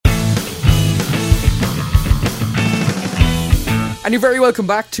And you're very welcome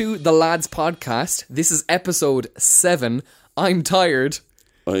back to the Lads Podcast. This is episode 7. I'm tired.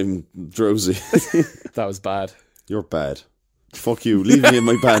 I'm drowsy. That was bad. You're bad. Fuck you. Leave me in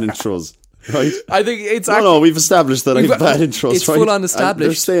my bad intros. Right? I think it's No, we've established that I have bad intros. It's right? full on established.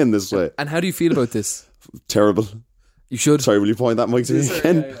 They're staying this way. And how do you feel about this? Terrible. You should. Sorry, will you point that mic to me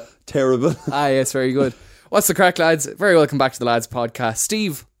again? Yeah. Terrible. Yes, very good. What's the crack, lads? Very welcome back to the Lads Podcast.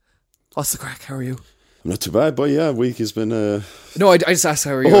 Steve, what's the crack? How are you? Not too bad, but yeah, week has been... No, I just asked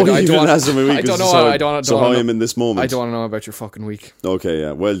how are you. Oh, I you don't didn't want, ask me week. I don't know. So, I don't so how know. I am in this moment. I don't want to know about your fucking week. Okay,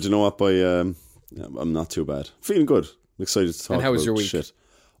 yeah. Well, do you know what? I'm not too bad. Feeling good. I'm excited to talk And how was about your week? shit.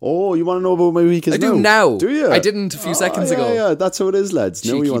 Oh, you want to know about my week? I do now. Do you? I didn't a few seconds ago. Yeah, that's how it is, lads.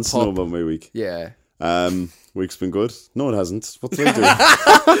 Now Cheeky you want to know pup. about my week. Yeah. Week's been good. No, it hasn't. What did I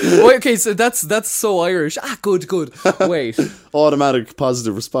do? Wait, okay, so that's so Irish. Good. Wait. Automatic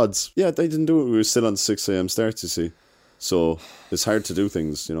positive response. Yeah, they didn't do it. We were still on 6 a.m. start, you see. So it's hard to do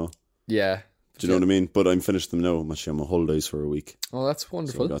things, you know. Yeah. Do you know what I mean? But I'm finished them now. I'm actually on my holidays for a week. Oh, that's So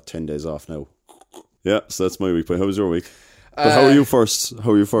wonderful. I've got 10 days off now. Yeah, so that's my week. But how was your week? But how are you first?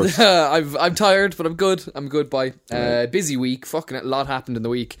 I'm tired, but I'm good. Bye. Busy week. Fucking a lot happened in the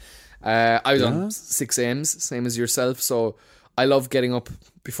week. I was on 6 a.m.s, same as yourself. So I love getting up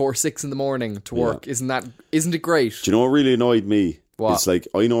before 6 in the morning to work. Isn't it great? Do you know what really annoyed me? What? It's like,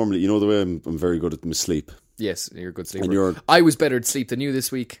 I normally, you know the way I'm very good at my sleep. Yes, you're a good sleeper. And I was better at sleep than you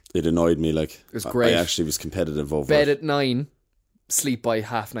this week. It annoyed me, like. It was great. I actually was competitive over Bed it. at 9, sleep by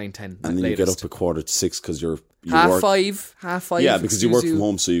 9:30, 10. And then you get up at 4:45 because you half work. five. Yeah, because you work excuse from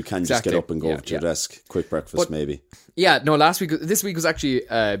home, so you can just Exactly. get up and go Yeah, over to your yeah. desk. Quick breakfast, maybe. Yeah, no, this week was actually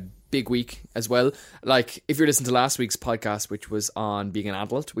a big week as well. Like, if you're listening to last week's podcast, which was on being an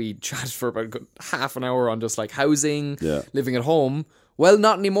adult, we chatted for about half an hour on just like housing, living at home. Well,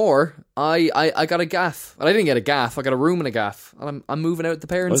 not anymore. I got a gaff. Well, I didn't get a gaff. I got a room and a gaff. And I'm moving out the I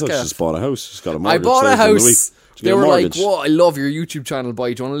parents' thought you gaff. just bought a house. Just got a I mortgage. bought a later in the week. house. Did you They get a were like, mortgage? whoa, I love your YouTube channel,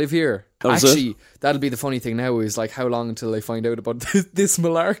 boy. Do you want to live here? was Actually, that'll be the funny thing now is like how long until I find out about this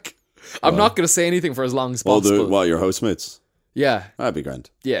malark? I'm not going to say anything for as long as possible. Your housemates? Yeah. That'd be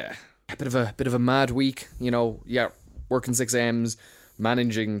grand. Yeah. A bit of a mad week, you know. Yeah, working 6 a.m.s,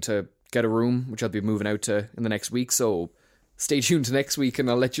 managing to get a room, which I'll be moving out to in the next week. So stay tuned to next week and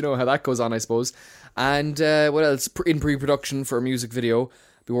I'll let you know how that goes on, I suppose. And what else? In pre-production for a music video.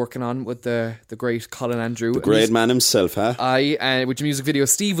 Be working on with the great Colin Andrew. The great man himself, huh? Which music video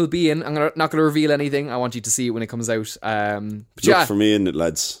Steve will be in. I'm not going to reveal anything. I want you to see it when it comes out. Look for me in it,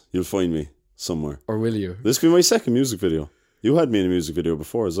 lads. You'll find me somewhere. Or will you? This will be my second music video. You had me in a music video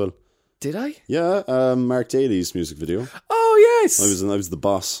before as well. Did I? Yeah, Mark Daly's music video. Oh yes, I was the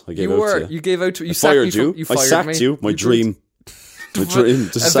boss. I gave you out to you. You gave out to you. I fired sacked me you. you I fired sacked me. you. My You dream. My dream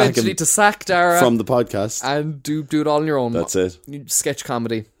to sack Eventually him to sack Dara from the podcast. and do it all on your own. That's it. Sketch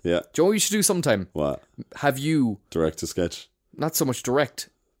comedy. Yeah. Do you know what you should do sometime? What? Have you Direct to sketch. not so much direct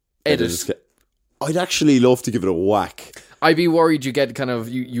edit? I'd actually love to give it a whack. I'd be worried you get kind of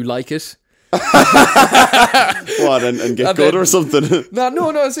you like it. What, and get good or something?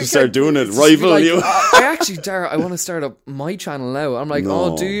 No. Just start doing it, rival you. I actually, Dara, I want to start up my channel now. I'm like,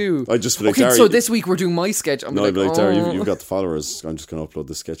 No. oh, do you? I just feel like, okay, Dara, so this week we're doing my sketch. I'm No, like, I'd be like, Dara, oh. you've got the followers. I'm just going to upload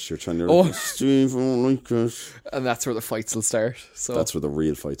the sketch to your channel. Oh. Like, Steve, I don't like it. And that's where the fights will start. So That's where the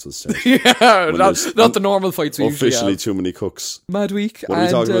real fights will start. yeah, there's not the normal fights we usually Officially have. too many cooks. Mad week. What are we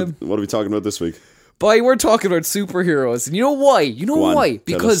talking about? What are we talking about this week? Boy, we're talking about superheroes. And you know why? Go on, why? tell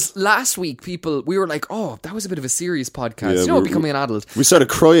Because us. last week we were like, oh, that was a bit of a serious podcast. Yeah, you know, becoming an adult. We started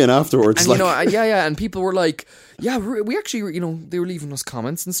crying afterwards. And like, you know, yeah, and people were like, yeah, we actually, you know, they were leaving us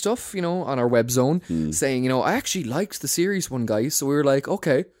comments and stuff, you know, on our web zone, saying, you know, I actually liked the serious one, guys. So we were like,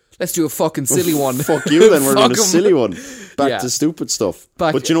 okay, let's do a fucking silly one. fuck you then, we're doing a Fuck 'em. silly one. Back Yeah. to stupid stuff.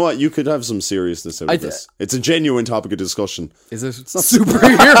 Back- But you know what? You could have some seriousness out of this. It's a genuine topic of discussion. Is it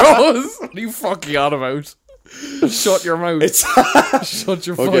superheroes? What are you fucking on about? Shut your mouth. Shut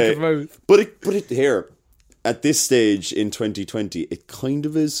your Okay. fucking mouth. But it here, at this stage in 2020, it kind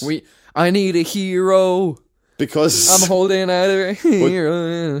of is. I need a hero. Because I'm holding out a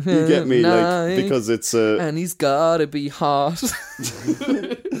hero. you get me, like, because it's and he's gotta be hot.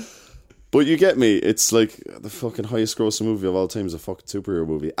 but you get me, it's like the fucking highest grossing movie of all time is a fucking superhero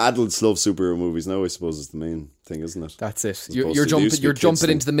movie. Adults love superhero movies now, I suppose, is the main thing, isn't it? That's it. opposed You're to jumping. used to be You're kids jumping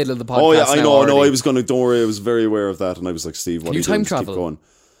thing. into the middle of the podcast. Oh yeah, I now know. already. I was going to. Don't worry, I was very aware of that, and I was like, Steve, what Can are you you doing? time Just keep travel? going.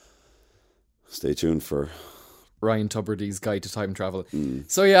 Stay tuned for. Ryan Tuberty's Guide to Time Travel.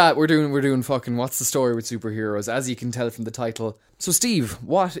 So yeah, we're doing fucking what's the story with superheroes, as you can tell from the title. So Steve,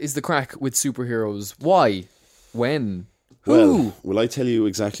 what is the crack with superheroes? Why? When? Who? Well, will I tell you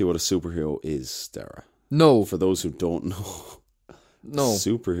exactly what a superhero is, Dara? No. For those who don't know. No.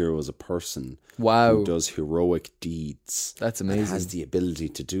 Superhero is a person Wow. who does heroic deeds. That's And amazing. has the ability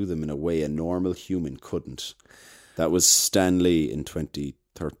to do them in a way a normal human couldn't. That was Stan Lee in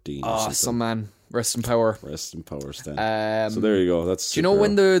 2013. or something. Some man. Rest in power. Rest in power, Stan. So Um, there you go. That's do you know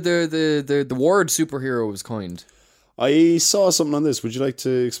when the word superhero was coined? I saw something on this. Would you like to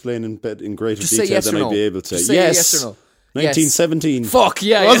explain in greater Just say detail yes than or I'd no. be able to? Just say yes or no. 1917. Fuck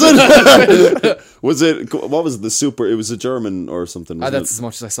yeah. Was yeah. it? Was it? What was it, the super? It was a German or something. Wasn't That's as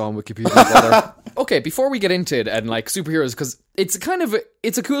much as I saw on Wikipedia. Brother. Okay, before we get into it and like superheroes, because it's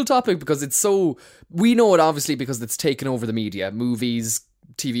it's a cool topic because it's so, we know it obviously because it's taken over the media, movies,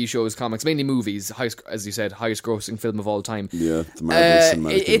 TV shows, comics, mainly movies. As you said, highest grossing film of all time. Yeah, the Marvel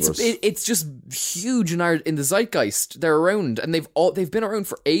Cinematic Universe. It's just huge in the zeitgeist. They're around and they've been around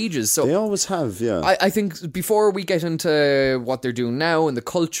for ages. So They always have, yeah. I think before we get into what they're doing now and the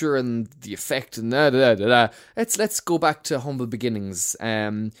culture and the effect and let's go back to humble beginnings.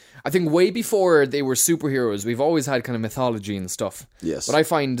 I think way before they were superheroes, we've always had kind of mythology and stuff. Yes. What I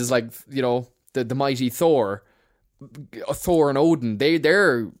find is like, you know, the mighty Thor and Odin,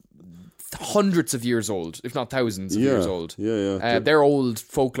 they're hundreds of years old, if not thousands of years old. Yeah. They're old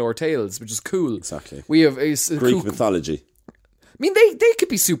folklore tales, which is cool. Exactly. We have a Greek cool, mythology. I mean, they could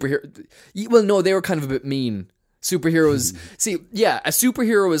be superheroes. Well, no, they were kind of a bit mean. Superheroes. See, yeah, a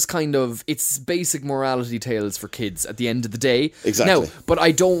superhero is kind of, it's basic morality tales for kids at the end of the day. Exactly. Now, but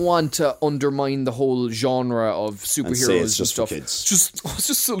I don't want to undermine the whole genre of superheroes say and, it's just for stuff. kids. It's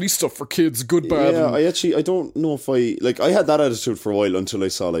just silly stuff for kids. Good, bad. Yeah, and- I don't know if I had that attitude for a while until I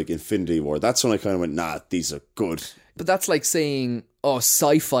saw like Infinity War. That's when I kind of went, nah, these are good. But that's like saying, oh,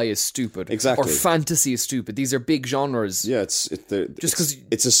 sci-fi is stupid. Exactly. Or fantasy is stupid. These are big genres. Yeah, Just 'cause-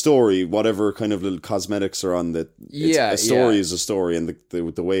 it's a story. Whatever kind of little cosmetics are on that. Yeah, a story yeah. is a story, and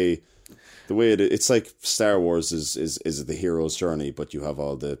the way it's like Star Wars is the hero's journey, but you have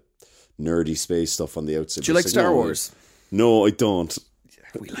all the nerdy space stuff on the outside. Do you like Star Wars? No, I don't.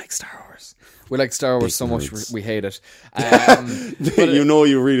 We like Star Wars. We like Star Wars so much nerds. we hate it. You know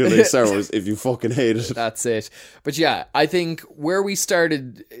you really like Star Wars if you fucking hate it. That's it. But yeah, I think where we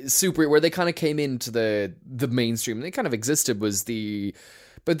started where they kind of came into the mainstream, they kind of existed was the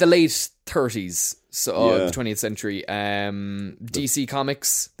late 30s of the 20th century. DC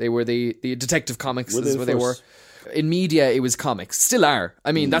Comics, they were the Detective Comics is where they were. In media, it was comics. Still are.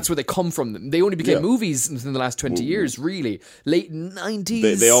 I mean, that's where they come from. They only became movies in the last 20 years, really. Late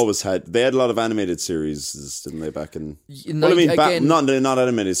 90s. They always had. They had a lot of animated series, didn't they? Back in. Well, I mean, again, not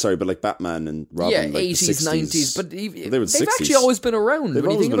animated. Sorry, but like Batman and Robin. Yeah, like 80s, the 90s. But they were they've 60s. actually always been around. They've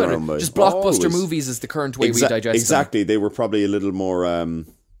when you always think been about around, it. but Just blockbuster always. movies is the current way we digest them. Exactly. They were probably a little more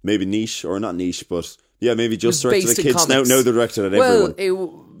maybe niche, or not niche, but yeah, maybe just directed at based in kids. Now comics. they're directed at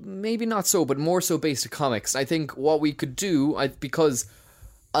everyone. Maybe not so, but more so based on comics. I think what we could do, because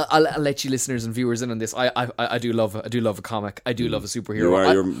I'll let you listeners and viewers in on this. I do love a comic. I do love a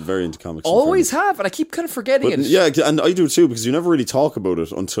superhero. You're very into comics. Always have, and I keep kind of forgetting it. Yeah, and I do too, because you never really talk about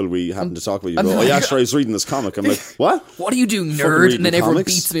it until we happen to talk about it. You go, oh yeah, sure, I was reading this comic. I'm like, what? What are you doing, Fucking nerd? reading And then everyone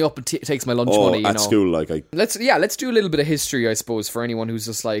comics? beats me up and takes my lunch Oh, money. at school, like Let's do a little bit of history, I suppose, for anyone who's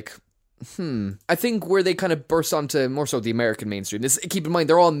just like, I think where they kind of burst onto more so the American mainstream. Keep in mind,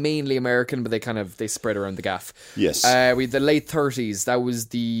 they're all mainly American, but they spread around the gaff. Yes. We the late 30s. That was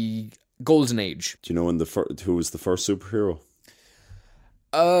the golden age. Do you know who was the first superhero?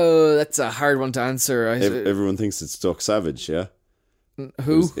 Oh, that's a hard one to answer. Everyone thinks it's Duck Savage. Yeah.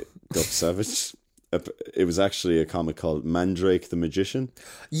 Who? Duck Savage. It was actually a comic called Mandrake the Magician.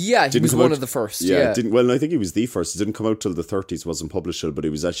 Yeah, he was one of the first. Yeah. I think he was the first. It didn't come out till the 30s, wasn't published till, but it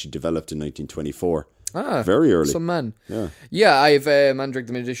was actually developed in 1924. Very early. Some man. Yeah. Yeah, I have Mandrake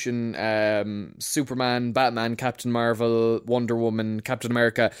the Magician, Superman, Batman, Captain Marvel, Wonder Woman, Captain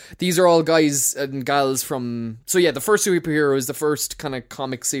America. These are all guys and gals from... So yeah, the first superheroes, the first kind of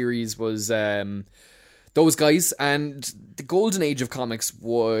comic series was... those guys, and the golden age of comics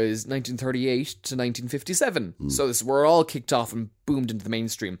was 1938 to 1957. So this were all kicked off and boomed into the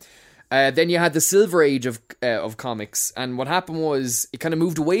mainstream. Then you had the silver age of comics, and what happened was it kind of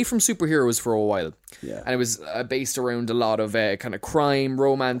moved away from superheroes for a while. Yeah. And it was based around a lot of kind of crime,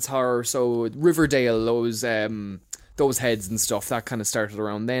 romance, horror. So Riverdale, those heads and stuff, that kind of started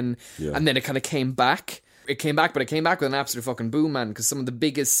around then. Yeah. And then it kind of came back. But it came back with an absolute fucking boom, man, because some of the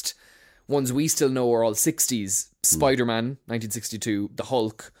biggest ones we still know are all 60s. Spider-Man, 1962, The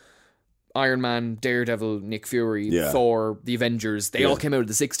Hulk, Iron Man, Daredevil, Nick Fury, Thor, The Avengers. They all came out of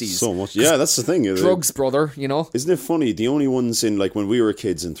the 60s. So much. Yeah, that's the thing. Drugs, brother, you know? Isn't it funny? The only ones in, like, when we were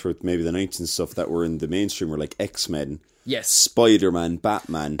kids and through maybe the 90s and stuff that were in the mainstream were, like, X-Men. Yes. Spider-Man,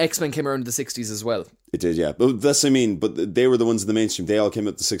 Batman. X-Men came around in the 60s as well. It did, yeah. But that's what I mean. But they were the ones in the mainstream. They all came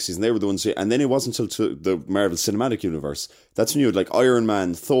out in the 60s, and they were the ones. And then it wasn't until the Marvel Cinematic Universe. That's when you had like Iron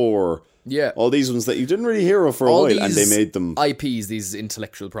Man, Thor. Yeah. All these ones that you didn't really hear of for a while, and they made them IPs, these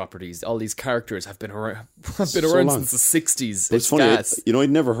intellectual properties. All these characters have been around, long. since the 60s. But it's funny, I'd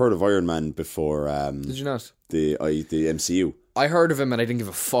never heard of Iron Man before. Did you not? The MCU. I heard of him and I didn't give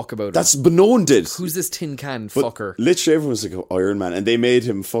a fuck about him. But no one did. Who's this tin can But fucker? literally everyone was like, oh, Iron Man. And they made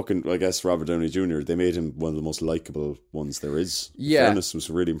him fucking, I guess, Robert Downey Jr., they made him one of the most likeable ones there is. Yeah. Fairness was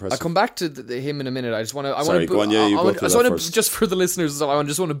really impressive. I'll come back to him in a minute. I just want to... Sorry, go on, yeah, you go through that first. Just for the listeners, I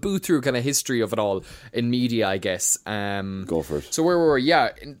just want to boot through kind of history of it all in media, I guess. Go for it. So where were we?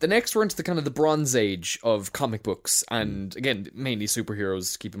 Yeah, the next we're into the kind of the Bronze Age of comic books, and again, mainly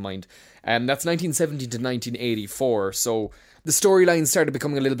superheroes, keep in mind. That's 1970 to 1984, so... The storylines started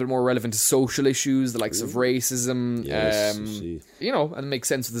becoming a little bit more relevant to social issues, the likes of racism, Yes, and it makes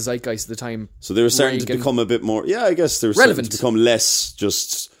sense with the zeitgeist at the time. So they were starting to become a bit more, I guess they were relevant. Starting to become less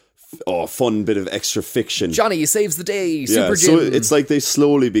just, fun bit of extra fiction. Johnny saves the day, Super so Jim. it's like they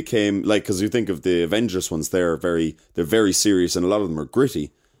slowly became, like, because you think of the Avengers ones, they're very serious, and a lot of them are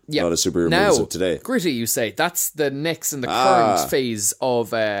gritty. Yeah. A lot of superhero now, movies of today. Gritty, you say. That's the next in the current phase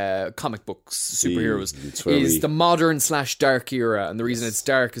of comic books, superheroes, is the modern / dark era. And the reason it's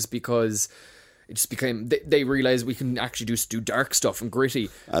dark is because it just became... They realised we can actually just do dark stuff and gritty.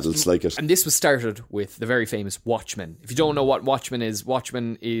 Adults like it. And this was started with the very famous Watchmen. If you don't know what Watchmen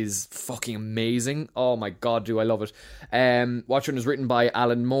is fucking amazing. Oh my god, do I love it. Watchmen was written by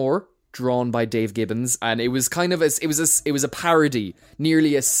Alan Moore, drawn by Dave Gibbons, and it was kind of it was a parody,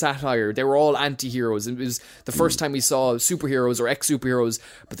 nearly a satire. They were all anti-heroes. It was the first time we saw superheroes or ex-superheroes,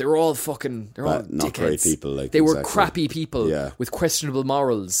 but they were all not dickheads. Great people. Like, they were crappy people with questionable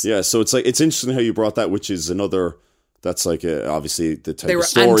morals. Yeah, so it's interesting how you brought that, which is another. That's like obviously the type they were of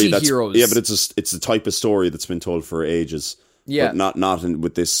story anti-heroes. But it's the type of story that's been told for ages. Yeah, but not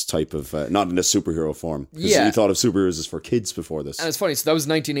with this type of not in a superhero form. Yeah, you thought of superheroes as for kids before this, and it's funny. So that was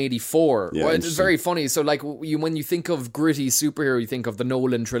 1984. Yeah, it's very funny. So like when you think of gritty superhero, you think of the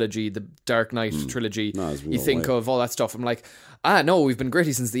Nolan trilogy, the Dark Knight trilogy. You think of all that stuff. I'm like, no, we've been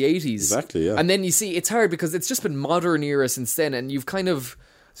gritty since the 80s. Exactly. Yeah, and then you see it's hard because it's just been modern era since then, and you've kind of.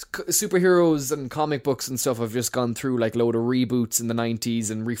 Superheroes and comic books and stuff have just gone through like load of reboots in the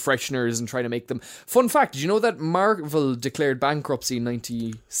 90s and refresheners and trying to make them. Fun fact, did you know that Marvel declared bankruptcy in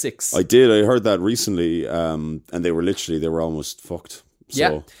 96? I did. I heard that recently, and they were almost fucked. So.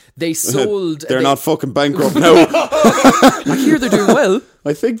 Yeah, they sold. They're not fucking bankrupt now. I hear they're doing well.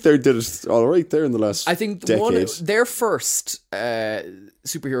 I think they did it all right there in the last. I think decade. Their first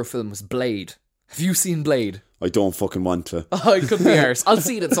superhero film was Blade. Have you seen Blade? I don't fucking want to. I couldn't be arsed. I'll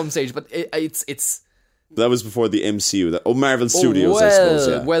see it at some stage, but it's. That was before the MCU. Marvel Studios, I suppose.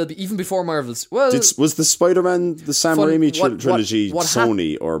 Yeah. Well, even before Marvel's. Well, was the Spider-Man, the Sam Raimi trilogy, what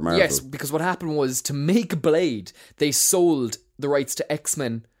Sony or Marvel? Yes, because what happened was to make Blade, they sold the rights to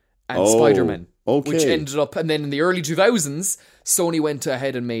X-Men and Spider-Man, which ended up, and then in the early 2000s, Sony went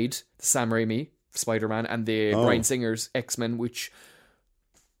ahead and made the Sam Raimi Spider-Man and the Bryan Singer's X-Men, which.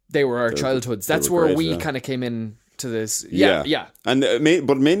 They were our childhoods. That's where we kind of came in to this. Yeah. And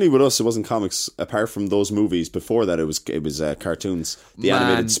but mainly with us, it wasn't comics. Apart from those movies, before that, it was cartoons. The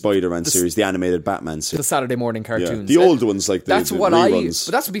animated Spider-Man series, the animated Batman series, the Saturday morning cartoons. The old ones, like the reruns.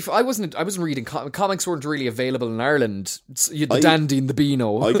 But that's before I wasn't reading comics. Weren't really available in Ireland. You had the Dandy and the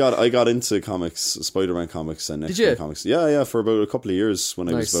Beano. I got into comics, Spider-Man comics and X-Men comics. Yeah, for about a couple of years when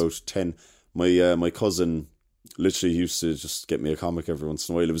I was about 10. My cousin. Literally, he used to just get me a comic every once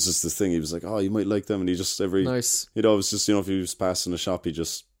in a while. It was just this thing. He was like, "Oh, you might like them," and he just nice. It was just if he was passing a shop, he'd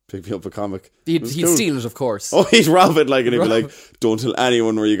just pick me up a comic. He'd steal it, of course. Oh, he'd rob it, and he'd be like, "Don't tell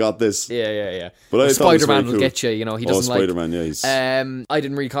anyone where you got this." Yeah. But Spider-Man will get you. He doesn't like Spider-Man. Yeah, I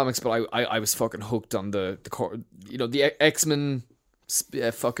didn't read comics, but I was fucking hooked on the X-Men,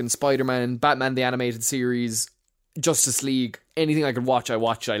 fucking Spider-Man, Batman the animated series, Justice League, anything I could watch, I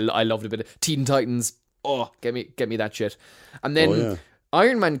watched. I loved a bit of Teen Titans. Oh, get me that shit. And then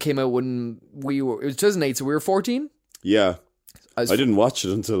Iron Man came out when it was 2008, so we were 14. Yeah, I didn't watch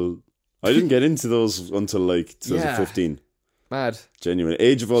it until I didn't get into those until like 2015. Mad, genuine.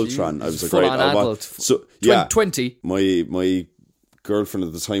 Age of Ultron. Jeez, I was like, full right, on I'll adult. watch. So yeah, 20. My girlfriend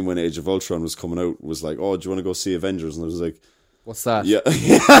at the time when Age of Ultron was coming out was like, "Oh, do you want to go see Avengers?" And I was like. What's that? Yeah,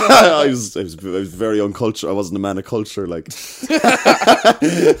 I was very uncultured. I wasn't a man of culture, like. If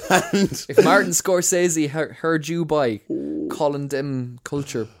Martin Scorsese heard you by calling them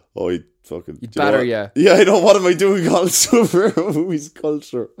culture, he'd fucking... You'd batter, yeah. Yeah, I know. What am I doing called superhero movies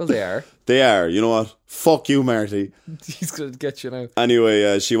culture? Well, they are. They are. You know what? Fuck you, Marty. He's going to get you now.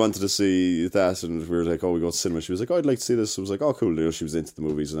 Anyway, she wanted to see that, and we were like, oh, we go to cinema. She was like, oh, I'd like to see this. I was like, oh, cool. You know, she was into the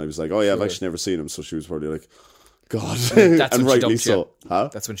movies, and I was like, oh, yeah, I've actually never seen them. So she was probably like, God. That's and when rightly she dumped so. Huh?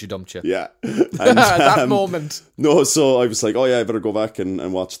 That's when she dumped you. Yeah. And, that moment. No, so I was like, oh yeah, I better go back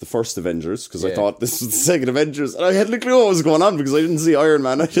and watch the first Avengers, because I thought this was the second Avengers, and I had no clue what was going on, because I didn't see Iron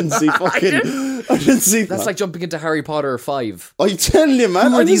Man, I didn't see fucking... I didn't see... That's like jumping into Harry Potter 5. I tell you,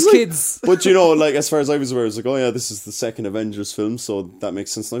 man. Who are these kids? But you know, like, as far as I was aware, I was like, oh yeah, this is the second Avengers film, so that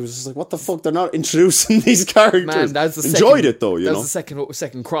makes sense. And I was just like, what the fuck? They're not introducing these characters. Man, that's the Enjoyed it though, you know. That was the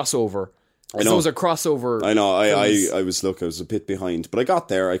second crossover. I know. Those are crossover. I know. I was a bit behind, but I got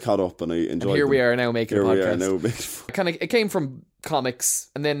there. I caught up, and I enjoyed. And here we are now making a podcast. Here we are now making. It came from comics,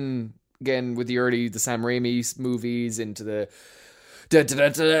 and then again with the Sam Raimi movies into the.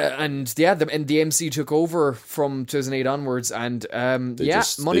 And the MC took over from 2008 onwards, and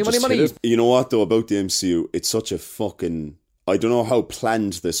money. You know what though about the MCU? It's such a fucking. I don't know how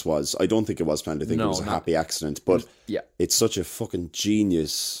planned this was. I don't think it was planned. I think it was a happy accident. But it's such a fucking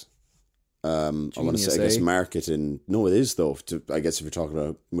genius. I want to say, I guess, marketing. No, it is though. I guess if you're talking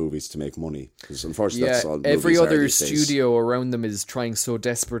about movies to make money, because unfortunately, that's all. Every other studio around them is trying so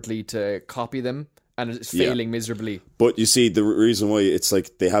desperately to copy them, and it's failing miserably. But you see, the reason why it's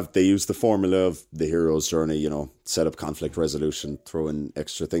like they use the formula of the hero's journey. You know, set up conflict resolution, throw in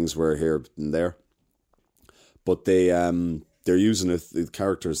extra things where here and there. But they're using the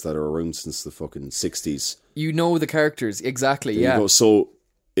characters that are around since the fucking 60s. You know the characters exactly. There you go. So.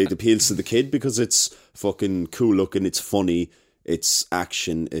 It appeals to the kid because it's fucking cool looking, it's funny, it's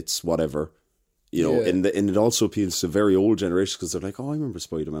action, it's whatever, you know. And it also appeals to very old generations because they're like, oh, I remember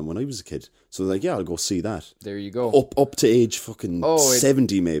Spider-Man when I was a kid. So they're like, yeah, I'll go see that. There you go. Up to age fucking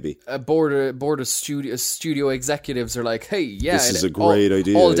 70 maybe. A board of studio executives are like, hey, yeah, this is a great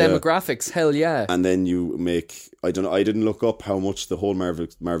idea. All demographics, hell yeah. And then you make. I don't know. I didn't look up how much the whole Marvel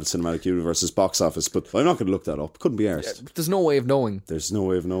Cinematic Universe's box office, but I'm not going to look that up. Couldn't be arsed. There's no way of knowing. There's no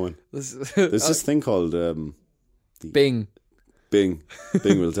way of knowing. There's this thing called Bing. Bing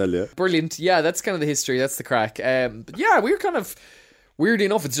will tell you. Brilliant. Yeah, that's kind of the history. That's the crack. But yeah, we're kind of weirdly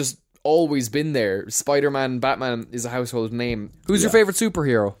enough. It's just always been there. Spider-Man, Batman is a household name. Who's your favorite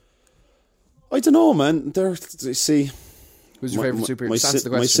superhero? I don't know, man. See. Who's your favourite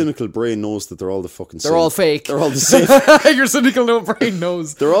superhero? My cynical brain knows that they're all the fucking same. They're all fake. They're all the same. Your cynical brain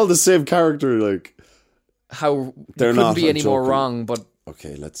knows. They're all the same character, like. How they're couldn't be any more wrong, but...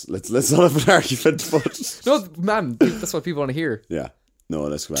 Okay, let's not have an argument, but... No, man, that's what people want to hear. Yeah. No,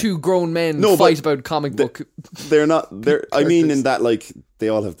 that's correct. Two grown men fight about comic book. They're not... I mean, in that, like, they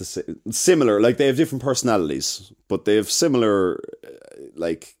all have the similar... Like, they have different personalities, but they have similar...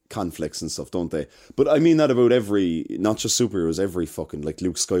 like conflicts and stuff, don't they? But I mean that about every, not just superheroes, every fucking, like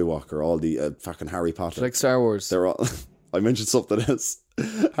Luke Skywalker, all the fucking Harry Potter, like Star Wars. They're all. I mentioned something else.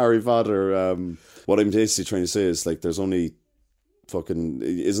 Harry Potter. What I'm basically trying to say is like, there's only fucking,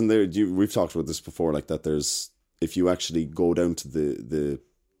 isn't there? We've talked about this before, like that. There's, if you actually go down to the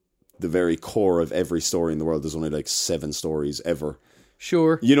very core of every story in the world, there's only like 7 stories ever.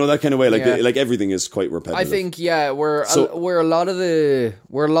 Sure, you know, that kind of way. Like, like everything is quite repetitive. I think, where a lot of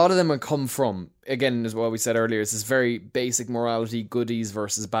them have come from. Again, is what we said earlier. It's this very basic morality: goodies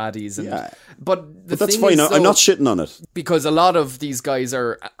versus baddies. And, but that's fine. I'm not shitting on it because a lot of these guys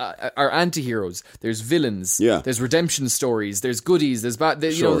are anti-heroes. There's villains. Yeah. There's redemption stories. There's goodies. There's bad.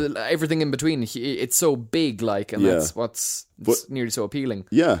 You know, everything in between. It's so big, like, and that's what's nearly so appealing.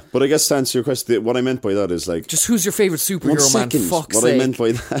 Yeah, but I guess to answer your question, what I meant by that is like, just who's your favorite superhero, man? Fuck's sake. What I meant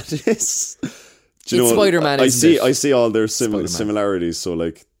by that is, Spider-Man. I see all their similarities. So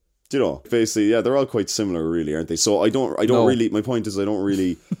like. You know, basically, they're all quite similar, really, aren't they? So I don't really. My point is, I don't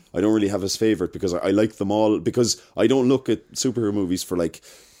really have a favorite because I like them all because I don't look at superhero movies for like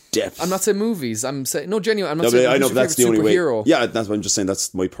depth. I'm not saying movies. I'm saying genuine. I'm not saying. I know that's the only superhero. way. Yeah, that's what I'm just saying.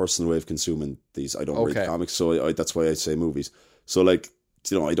 That's my personal way of consuming these. I don't read comics, so that's why I say movies. So like,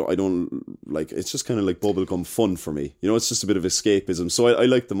 you know, I don't like. It's just kind of like bubblegum fun for me. You know, it's just a bit of escapism. So I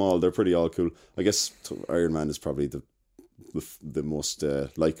like them all. They're pretty all cool. I guess Iron Man is probably the most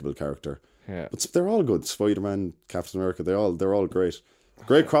likable character. Yeah, but they're all good. Spider-Man, Captain America, they're all great.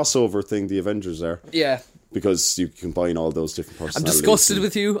 Great crossover thing the Avengers are. Yeah, because you combine all those different personalities. I'm disgusted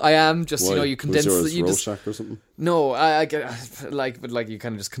with you. I am just why? You condense you Rorschach or something. No, I get but you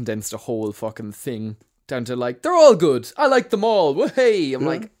kind of just condensed a whole fucking thing down to like they're all good. I like them all. Well, hey, I'm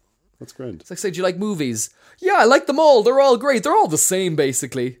like. That's grand. It's like, say, do you like movies? Yeah, I like them all. They're all great. They're all the same,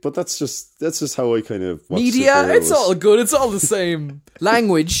 basically. But that's just how I kind of watch Media, superheroes. it's all good. It's all the same.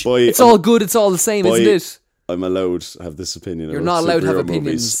 Language, Boy, it's all good. It's all the same, isn't it? I'm allowed to have this opinion. You're not allowed to have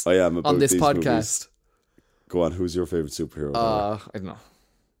opinions. I am about on this these podcast. Movies. Go on. Who's your favorite superhero? I don't know.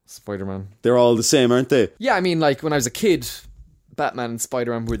 Spider-Man. They're all the same, aren't they? Yeah, I mean, like when I was a kid, Batman and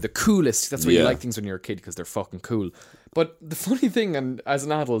Spider-Man were the coolest. That's why you like things when you're a kid, because they're fucking cool. But the funny thing, and as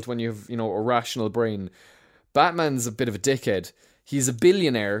an adult, when you have, you know, a rational brain, Batman's a bit of a dickhead. He's a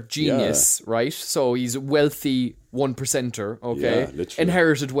billionaire genius, right? So he's a wealthy 1%er, okay? Yeah, literally.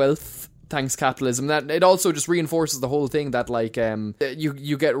 Inherited wealth, thanks capitalism. That it also just reinforces the whole thing that, like,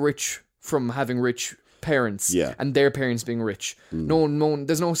 you get rich from having rich parents, and their parents being rich. No,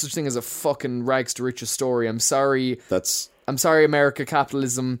 there's no such thing as a fucking rags to riches story. I'm sorry, America,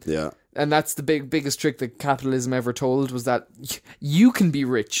 capitalism. Yeah. And that's the biggest trick that capitalism ever told, was that you can be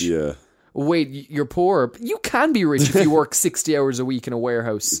rich. Yeah. Wait, you're poor. You can be rich if you work 60 hours a week in a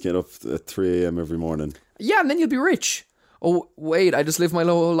warehouse. Get up at 3 a.m. every morning. Yeah, and then you'll be rich. Oh, wait, I just lived my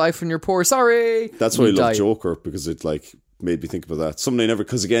whole life and you're poor. Sorry. That's why I love Joker, because it, like, made me think about that. Something I never,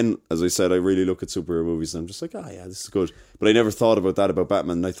 because again, as I said, I really look at superhero movies and I'm just like, yeah, this is good. But I never thought about that about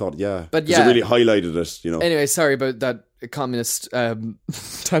Batman. And I thought, but it really highlighted it, you know. Anyway, sorry about that communist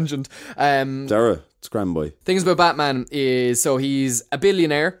tangent. Dara, it's grand boy. Things about Batman is, so he's a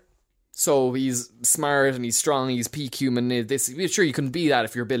billionaire. So he's smart and he's strong, he's peak human. Sure, you can be that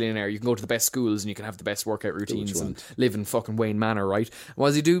if you're a billionaire. You can go to the best schools and you can have the best workout routines and live in fucking Wayne Manor, right? What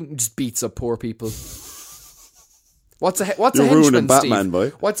does he do? He just beats up poor people. What's a henchman, Batman, Steve? Boy.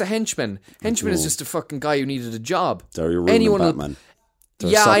 What's a henchman? Henchman is just a fucking guy who needed a job. Dara, you're ruining Batman.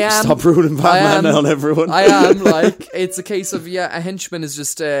 I am. Stop ruining Batman on everyone. I am, like, it's a case of, a henchman is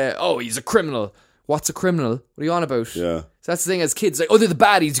just, he's a criminal. What's a criminal? What are you on about? Yeah. So that's the thing, as kids, like, they're the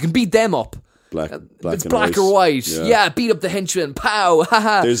baddies, you can beat them up. It's black or white. Yeah, beat up the henchman. Pow,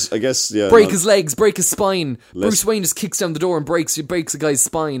 haha. There's, I guess, break his legs, break his spine. Bruce Wayne just kicks down the door and breaks a guy's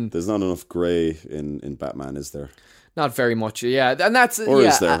spine. There's not enough grey in Batman, is there? Not very much, yeah, and that's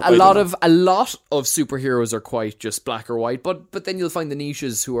is there? a lot of superheroes are quite just black or white, but then you'll find the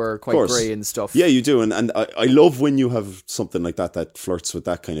niches who are quite grey and stuff. Yeah, you do, and I love when you have something like that flirts with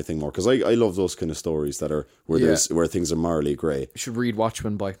that kind of thing more, because I love those kind of stories that are where things are morally grey. You should read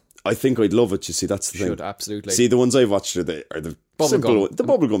Watchmen, boy. I think I'd love it. You see, that's the thing. Should absolutely. See, the ones I've watched are the simple ones. The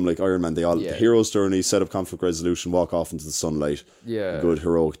bubblegum, like Iron Man. They all the hero's journey, set up conflict resolution, walk off into the sunlight. Yeah, good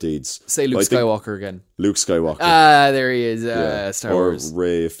heroic deeds. Say Luke Skywalker again. Luke Skywalker. There he is. Star Wars. Or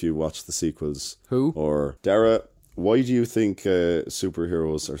Rey, if you watch the sequels. Who? Or Dara. Why do you think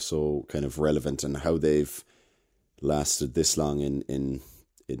superheroes are so kind of relevant, and how they've lasted this long in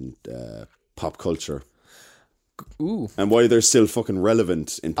pop culture? Ooh. And why they're still fucking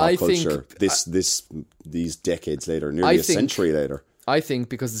relevant in pop culture these decades later, nearly a century later. I think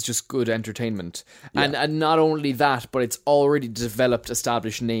because it's just good entertainment. And not only that, but it's already developed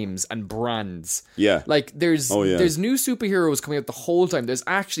established names and brands. Yeah. Like there's new superheroes coming out the whole time. There's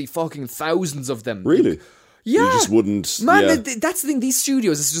actually fucking thousands of them. Really? Yeah. You just wouldn't... Man, that's the thing. These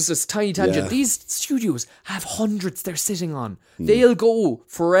studios, it's just this tiny tangent. Yeah. These studios have hundreds they're sitting on. They'll go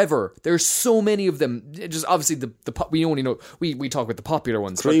forever. There's so many of them. Just obviously, we only know... We talk about the popular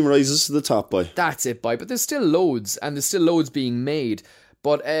ones. Cream rises to the top, boy. That's it, boy. But there's still loads. And there's still loads being made.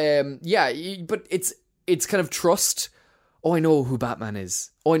 But, but it's kind of trust... Oh, I know who Batman is.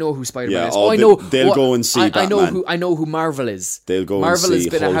 Oh, I know who Spider-Man is. Oh, I know... They'll go and see Batman. I know who Marvel is. They'll go Marvel and see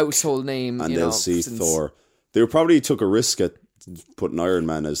has been Hulk, a household name. And they'll see Thor. They probably took a risk at putting Iron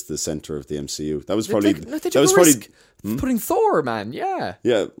Man as the center of the MCU. That was probably putting Thor, man. Yeah.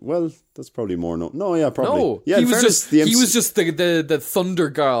 Yeah. Well, that's probably more. No. Yeah. Probably. No. Yeah. He was just the Thunder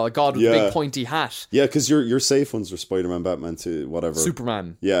God with the big pointy hat. Yeah, because your safe ones were Spider-Man, Batman, whatever.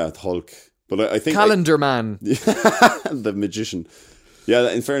 Superman. Yeah, Hulk. But I think Calendar Man. The magician.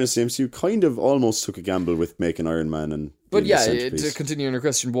 Yeah, in fairness, the MCU kind of almost took a gamble with making Iron Man and... But yeah, to continue on your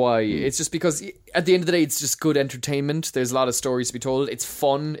question, why? It's just because at the end of the day, it's just good entertainment. There's a lot of stories to be told. It's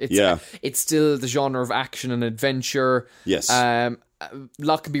fun. It's still the genre of action and adventure. Yes. A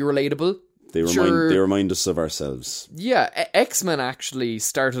lot can be relatable. They remind us of ourselves. Yeah, X-Men actually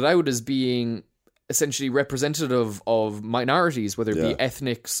started out as being essentially representative of minorities, whether it be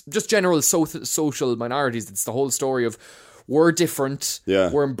ethnics, just general social minorities. It's the whole story of we're different,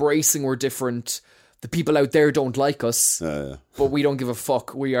 we're embracing we're different. The people out there don't like us, but we don't give a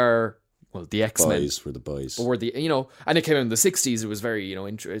fuck. We are, the X-Men. We're the boys. But we're the, and it came out in the 60s. It was very,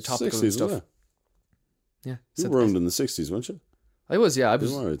 topical 60s, and stuff. You were around in the 60s, weren't you? I was, yeah. I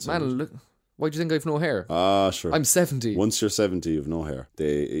was, man, look, Why do you think I've no hair? Sure. I'm 70. Once you're 70, you've no hair.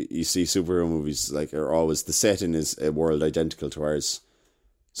 You see superhero movies like are always the setting is a world identical to ours.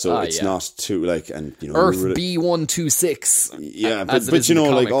 So it's not too like, and you know, Earth B126. Yeah, but you know,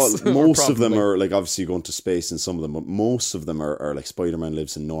 like most of them are like obviously going to space, and some of them, but most of them are like Spider-Man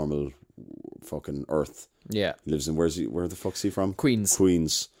lives in normal fucking Earth. Yeah, he lives in where the fuck's he from? Queens,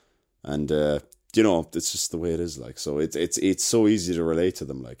 and you know, it's just the way it is. Like, so it's so easy to relate to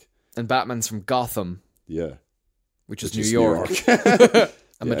them. Like, and Batman's from Gotham. Yeah, which is New York. And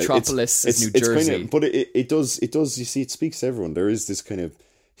Metropolis is New Jersey. Kind of, but it does. You see, it speaks to everyone. There is this kind of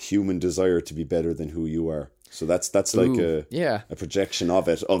human desire to be better than who you are. So that's like a projection of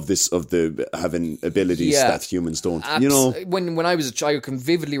the having abilities that humans don't. You know, when I was a child, I can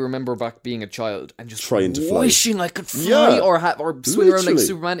vividly remember back being a child and just trying to fly, wishing I could fly or swing around like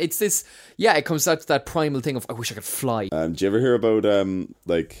Superman. It's this, it comes out to that primal thing of I wish I could fly. Do you ever hear about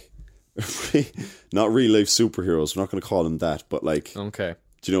like not real life superheroes? We're not going to call them that, but like okay.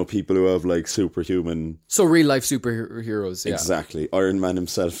 Do you know people who have like superhuman... So real life superheroes, yeah. Exactly. Iron Man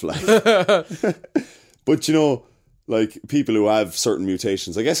himself, like. But you know, like people who have certain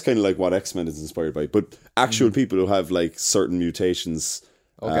mutations, I guess kind of like what X-Men is inspired by, but actual people who have like certain mutations,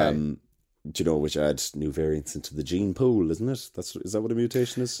 you know, which add new variants into the gene pool, isn't it? Is that what a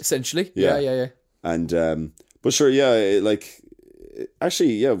mutation is? Essentially. Yeah. And, but sure, like...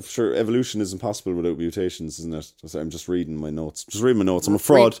 Actually, yeah, sure, evolution isn't possible without mutations, isn't it? I'm just reading my notes. I'm a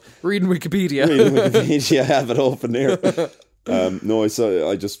fraud. Reading Wikipedia. I have it open here. No,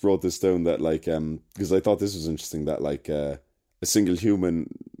 I just wrote this down that, like, because I thought this was interesting, that, like, a single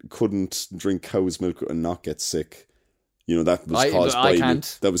human couldn't drink cow's milk and not get sick. You know, that was caused by... I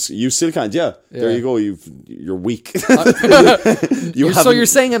can't. You still can't, yeah. There you go, you're weak. You're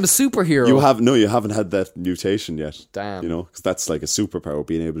saying I'm a superhero? You haven't had that mutation yet. Damn. You know, because that's like a superpower,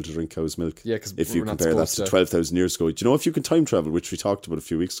 being able to drink cow's milk. Yeah, because if you compare that to 12,000 years ago. Do you know if you can time travel, which we talked about a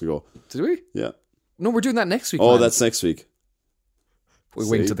few weeks ago? Did we? Yeah. No, we're doing that next week. Oh, that's next week. We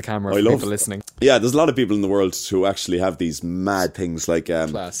wink to the camera for people listening. Yeah, there's a lot of people in the world who actually have these mad things. Like,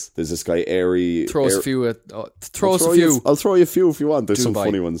 there's this guy, Throw us a few. I'll throw you a few if you want. There's some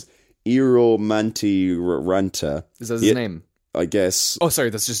funny ones. Eero Mantiranta. Is that his name? I guess. Oh, sorry,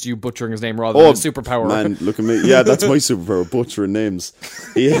 that's just you butchering his name rather than a superpower. Man, look at me. Yeah, that's my superpower, butchering names.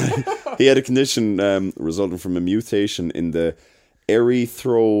 He had a condition resulting from a mutation in the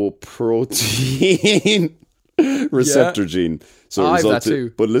erythropoietin receptor gene. So it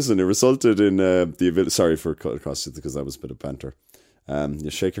resulted, but listen, it resulted in the ability. Sorry for costing because that was a bit of banter. You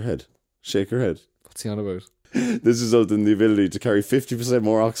shake your head. What's he on about? This resulted in the ability to carry 50%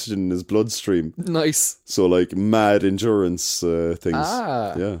 more oxygen in his bloodstream. Nice. So like mad endurance things.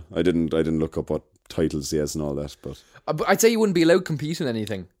 Yeah, I didn't look up what titles he has and all that, but I'd say you wouldn't be allowed to compete in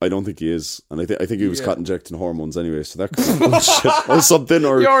anything. I don't think he is, and I think he was caught injecting hormones anyway, so that could be bullshit or something,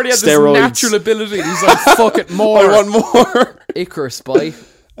 or he already had steroids. This natural ability. He's like, fuck it, more. I want more. Icarus, boy.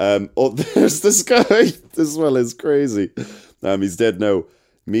 There's this guy. This one is crazy. He's dead now.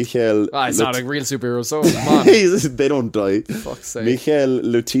 Michael. It's not a real superhero, so come on. They don't die. Fuck's sake. Michael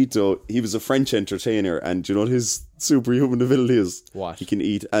Lotito. He was a French entertainer, and do you know what his superhuman ability is? What? He can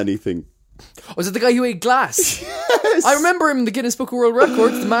eat anything. Was it the guy who ate glass? Yes. I remember him in the Guinness Book of World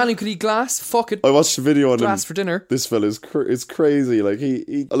Records. The man who could eat glass. Fuck it. I watched a video on glass for dinner. This fella is crazy. Like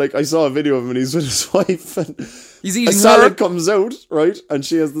he I saw a video of him and he's with his wife and he's eating a salad comes out, right? And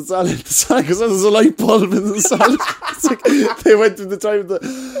she has the salad. The salad because there's a light bulb in the salad. It's like they went through the time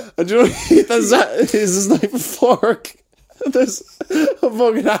and you know there's a knife and fork. There's a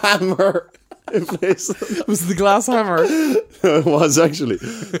fucking hammer. In place. Was the glass hammer? No, it was actually.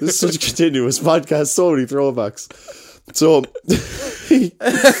 This is such a continuous podcast, so many throwbacks. So he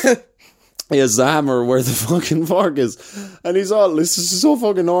has the hammer where the fucking fork is, and he's all, this is so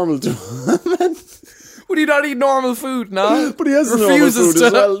fucking normal to him. Would he not eat normal food? No, but he has normal food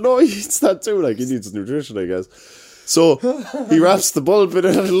as well. No, he eats that too. Like he needs nutrition, I guess. So he wraps the bulb in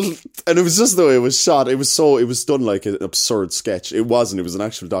it, and it was just the way it was shot. It was done like an absurd sketch. It wasn't. It was an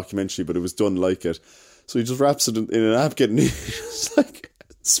actual documentary, but it was done like it. So he just wraps it in a napkin, and he just like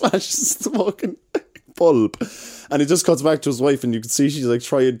smashes the fucking bulb, and it just cuts back to his wife, and you can see she's like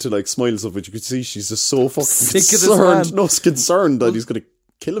trying to like smile and stuff, but you can see she's just so fucking concerned. No, concerned that he's gonna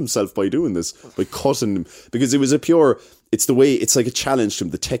kill himself by doing this, by cutting him, because it was it's the way, it's like a challenge to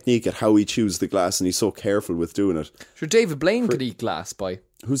him, the technique at how he chews the glass, and he's so careful with doing it. Sure, David Blaine could eat glass, boy.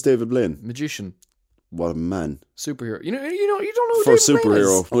 Who's David Blaine? Magician. What a man. Superhero. You don't know who for David superhero.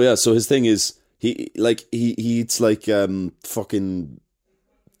 Blaine is. Oh yeah, so his thing is he eats like fucking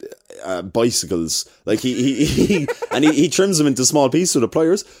bicycles. Like he trims them into small pieces with the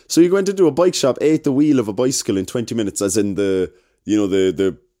pliers. So you go into a bike shop, ate the wheel of a bicycle in 20 minutes, as in the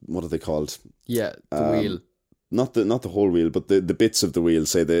what are they called? Yeah, the wheel. Not the whole wheel, but the bits of the wheel,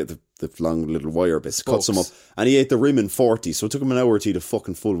 say the long little wire bits, Spokes. cuts them up. And he ate the rim in 40, so it took him an hour to eat a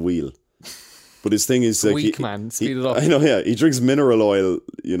fucking full wheel. But his thing is like Weak man, speed it up. I know, yeah. He drinks mineral oil,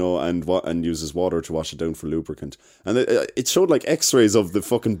 and uses water to wash it down for lubricant. And it showed like X-rays of the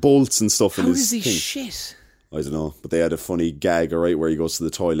fucking bolts and stuff in his How does he thing. shit? I don't know, but they had a funny gag, alright, where he goes to the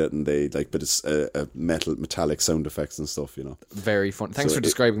toilet and they like, but it's a metallic sound effects and stuff, Very fun. Thanks for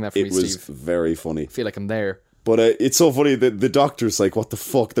describing that for me, Steve. It was very funny. I feel like I'm there. But it's so funny that the doctor's like, what the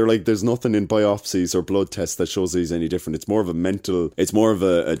fuck? They're like, there's nothing in biopsies or blood tests that shows that he's any different. It's more of a mental, it's more of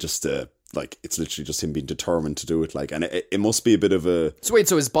like, it's literally just him being determined to do it. Like, and it must be a bit of a... So wait,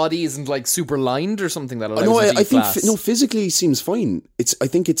 so his body isn't like super lined or something that allows no, him to I eat think, glass? no, physically he seems fine. I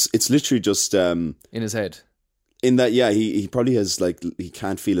think it's literally just... in his head. In that, yeah, he probably has, like, he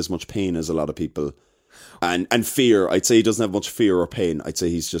can't feel as much pain as a lot of people. And fear, I'd say he doesn't have much fear or pain. I'd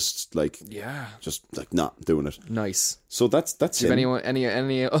say he's just like, not doing it. Nice. So that's Do you have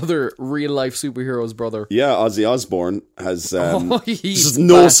any other real life superheroes, brother? Yeah, Ozzy Osbourne has He's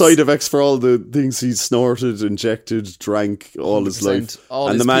no side effects for all the things he's snorted, injected, drank all his life.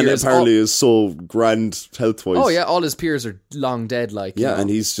 And the man apparently is so grand health wise. Oh yeah, all his peers are long dead. Like,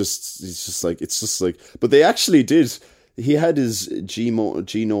 and he's just like, it's just like, but they actually did. He had his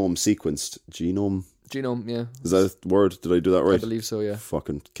genome sequenced. Genome, yeah. Is that a word? Did I do that right? I believe so, yeah.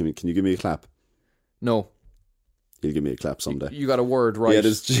 Fucking, can you give me a clap? No. You'll give me a clap someday. You got a word right. Yeah,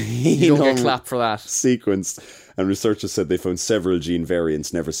 his genome you don't get a clap for that. Sequenced, and researchers said they found several gene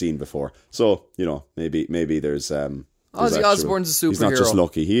variants never seen before. So, maybe there's... Ozzy Osbourne's a superhero. He's not just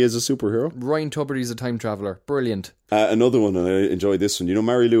lucky. He is a superhero. Ryan Tuberty's a time traveller. Brilliant. Another one, and I enjoyed this one. You know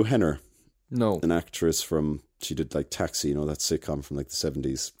Mary Lou Henner? No. An actress from... She did like Taxi, that sitcom from like the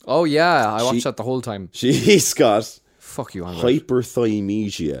 70s. Oh yeah, I watched that the whole time. She's got... Fuck you,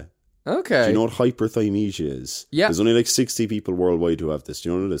 hyperthymesia. Okay. Do you know what hyperthymesia is? Yeah. There's only like 60 people worldwide who have this. Do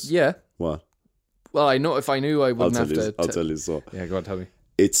you know what it is? Yeah. What? Well, I know. If I knew, I wouldn't have to. I'll tell you so. Yeah, go on, tell me.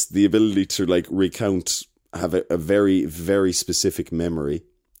 It's the ability to like have a very, very specific memory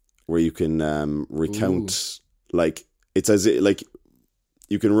where you can recount. Ooh. Like, it's as it like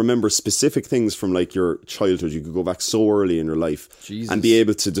you can remember specific things from like your childhood. You could go back so early in your life and be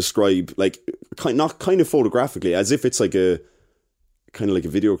able to describe like not kind of photographically, as if it's like a kind of like a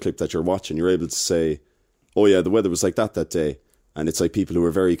video clip that you're watching. You're able to say, "Oh yeah, the weather was like that day," and it's like people who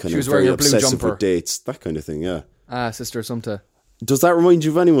are very kind of very obsessive with dates, that kind of thing. Yeah. Sister Sumta. Does that remind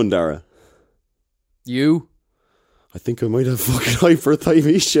you of anyone, Dara? You? I think I might have fucking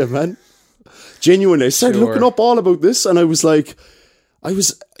hyperthymesia, man. Genuinely, I started looking up all about this, and I was like, do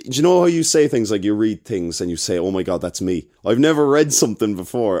you know how you say things like you read things and you say, "Oh my god, that's me"? I've never read something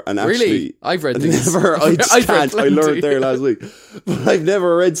before, and actually, really, I've read things. I learned there last week, but I've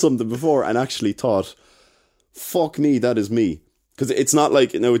never read something before and actually thought, "Fuck me, that is me." Because it's not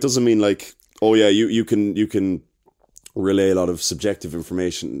like, it doesn't mean like, oh yeah, you can relay a lot of subjective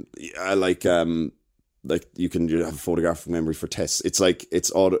information, like you can have a photographic memory for tests. It's like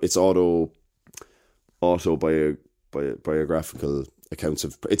it's autobiographical accounts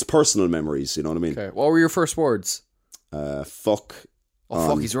of it's personal memories. You know what I mean? Okay. What were your first words? Fuck. Oh,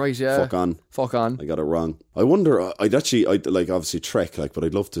 fuck, he's right, yeah. Fuck on. I got it wrong. I wonder, I'd like obviously Trek, but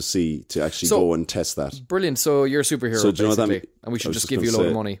I'd love to actually go and test that. Brilliant. So you're a superhero, basically. And we should just give you a load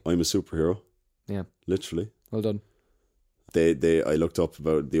of money. I'm a superhero. Yeah. Literally. Well done. I looked up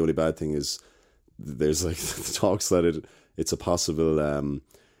about, the only bad thing is there's like talks that it's a possible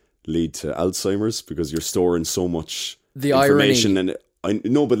lead to Alzheimer's because you're storing so much information irony.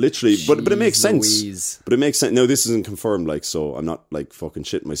 But literally, but it makes sense. Louise. But it makes sense. No, this isn't confirmed. Like, so I'm not like fucking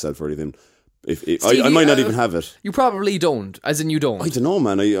shitting myself or anything. I might not even have it. You probably don't. As in, you don't. I don't know,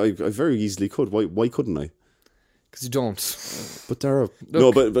 man. I very easily could. Why couldn't I? Because you don't. But Dara,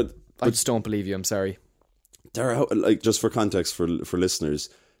 no, but I just don't believe you. I'm sorry, Dara. Like, just for context for listeners.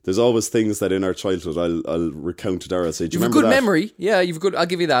 There's always things that in our childhood I'll recount to Dara. Say, do you remember that? You've a good memory. Yeah, you've a good. I'll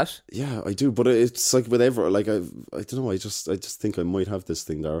give you that. Yeah, I do. But it's like with everyone. Like I don't know. I just think I might have this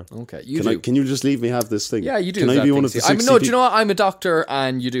thing, Dara. Okay, can you just leave me have this thing? Yeah, you do. Can I be one of the 60? No, do you know what? I'm a doctor,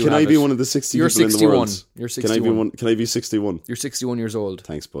 and you do. Can I be one of the 60 You're people 61. in the world? You're 61. Can I be 61? You're 61 years old.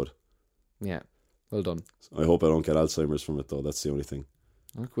 Thanks, bud. Yeah, well done. I hope I don't get Alzheimer's from it, though. That's the only thing.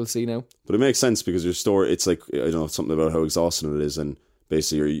 We'll see now. But it makes sense because your store. It's like, I don't know, something about how exhausting it is, and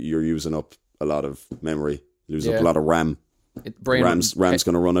basically you're using up a lot of memory, losing up a lot of RAM. RAM's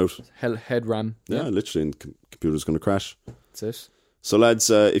going to run out. Head RAM. Yeah, literally, and computer's going to crash. That's it. So lads,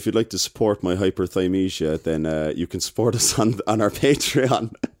 if you'd like to support my hyperthymesia, then you can support us on our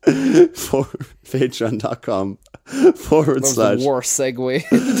Patreon for patreon.com / the worst segue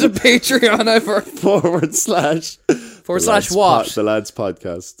to Patreon ever. / what? The Lads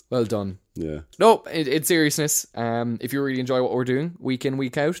Podcast. Well done. Yeah. No, in seriousness, if you really enjoy what we're doing week in,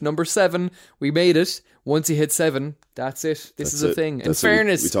 week out, number 7, we made it. Once you hit 7, that's it. This is a thing. In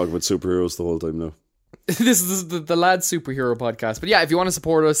fairness, we talk about superheroes the whole time now. This is the Lads Superhero Podcast. But yeah, if you want to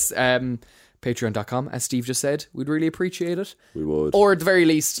support us, patreon.com, as Steve just said, we'd really appreciate it. We would. Or at the very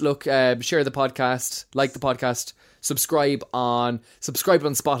least, look, share the podcast, like the podcast, subscribe on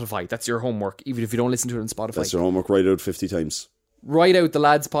Spotify. That's your homework, even if you don't listen to it on Spotify. That's your homework. Write out 50 times. Write out the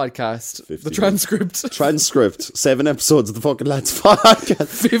Lads Podcast, the transcript. Transcript. 7 episodes of the fucking Lads Podcast.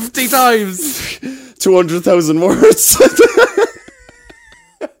 50 times. 200,000 words.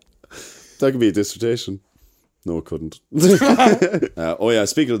 That could be a dissertation. No, it couldn't. Speaking of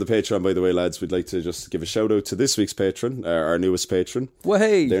the Patreon, by the way, lads, we'd like to just give a shout out to this week's patron, our newest patron.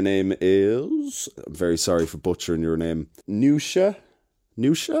 Way. Their name is, I'm very sorry for butchering your name, Neusha?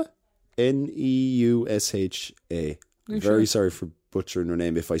 Neusha? Neusha. Very sorry for butchering your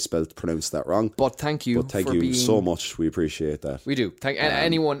name if I pronounced that wrong. But thank you so much. We appreciate that. We do. Thank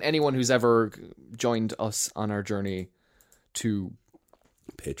anyone who's ever joined us on our journey to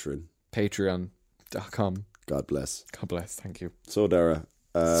Patreon.com. God bless. Thank you. So, Dara.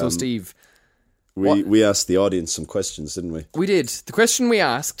 So, Steve. We asked the audience some questions, didn't we? We did. The question we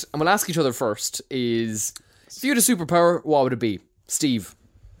asked, and we'll ask each other first, is if you had a superpower, what would it be? Steve,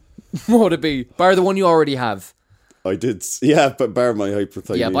 what would it be? Bar the one you already have. I did. Yeah, but bar my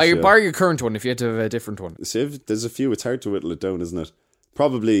hyperthymesia. Yeah, bar your current one if you had to have a different one. See, there's a few. It's hard to whittle it down, isn't it?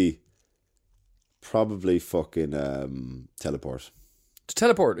 Probably fucking teleport. To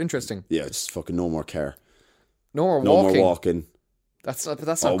teleport, interesting. Yeah, just fucking no more car. No more walking. That's not good.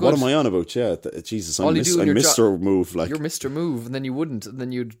 What am I on about? Yeah, Jesus, I'm Mr. Move. Like, you're Mr. Move, and then you wouldn't, and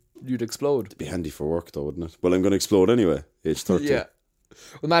then you'd explode. It'd be handy for work, though, wouldn't it? Well, I'm going to explode anyway, age 30. Yeah.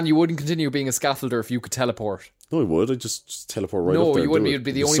 Well, man, you wouldn't continue being a scaffolder if you could teleport. No, I would. I'd just teleport right up there. No, you wouldn't. You'd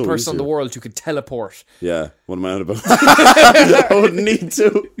be the only person in the world who could teleport. Yeah. What am I on about? I wouldn't need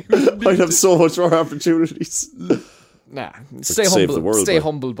to. I'd have so much more opportunities. Nah, stay humble. Stay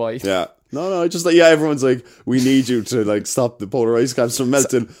humble, boy. Yeah. No, everyone's like, we need you to like stop the polar ice caps from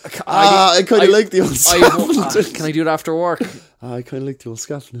melting. I kind of like the old scaffolding. Can I do it after work? I kind of like the old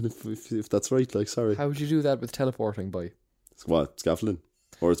scaffolding if that's right. Like, sorry. How would you do that with teleporting, boy? What, scaffolding?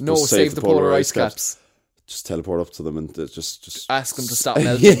 Or it's save the polar ice caps. Just teleport up to them and just ask them to stop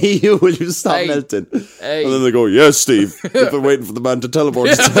melting. Will you stop melting? Hey. And then they go, yes, Steve. They've been waiting for the man to teleport.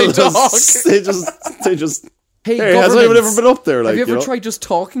 They just. Hey, has anyone ever been up there? Like, have you ever tried just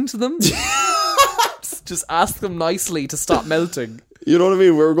talking to them? Just ask them nicely to stop melting. You know what I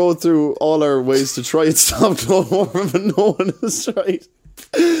mean? We're going through all our ways to try and stop global warming, but no one has tried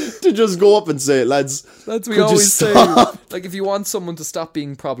to just go up and say, lads, we always say, like, if you want someone to stop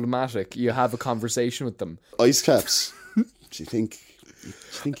being problematic, you have a conversation with them. Ice caps. Do you think?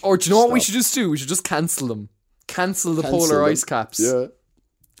 Or do you know what we should just do? We should just cancel them. Cancel the polar ice caps. Yeah.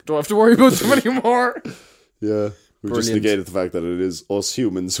 Don't have to worry about them anymore. Yeah, we just negated the fact that it is us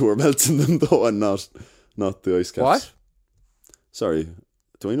humans who are melting them, though, and not the ice caps. What? Sorry,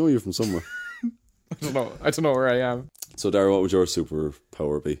 do I know you from somewhere? I don't know where I am. So, Dara, what would your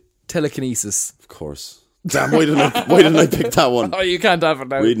superpower be? Telekinesis. Of course. Damn, why didn't I pick that one? Oh, you can't have it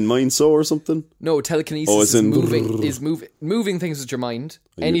now. Reading mind or something? No, telekinesis is moving things with your mind.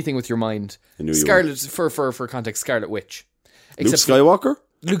 Anything with your mind. Scarlet, for context, Scarlet Witch. Luke Skywalker?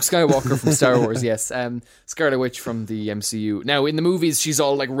 Luke Skywalker from Star Wars, yes. Scarlet Witch from the MCU. Now, in the movies, she's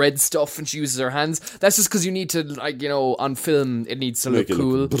all like red stuff and she uses her hands. That's just because you need to, like, you know, on film, it needs to look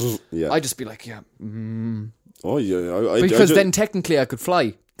cool. Yeah. I'd just be like, yeah. Oh, yeah. Because then technically I could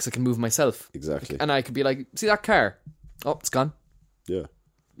fly because I can move myself. Exactly. And I could be like, see that car? Oh, it's gone. Yeah.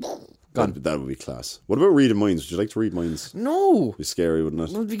 Gone. That would be class. What about reading minds? Would you like to read minds? No. It'd be scary, wouldn't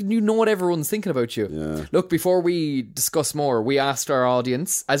it? Well, you know what everyone's thinking about you. Yeah. Look, before we discuss more, we asked our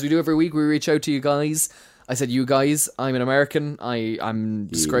audience, as we do every week, we reach out to you guys. I said, you guys, I'm an American. I'm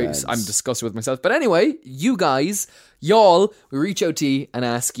disgusted with myself. But anyway, you guys, y'all, we reach out to you and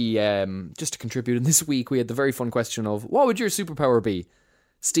ask you just to contribute. And this week we had the very fun question of, what would your superpower be?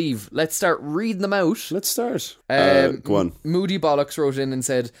 Steve, let's start reading them out. Let's start. Go on. Moody Bollocks wrote in and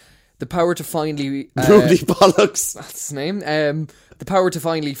said, the power to finally... Moody Bollocks. That's his name. The power to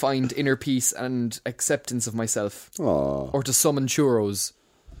finally find inner peace and acceptance of myself. Aww. Or to summon churros.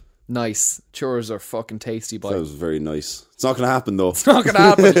 Nice. Churros are fucking tasty, boy. That was very nice. It's not going to happen, though. It's not going to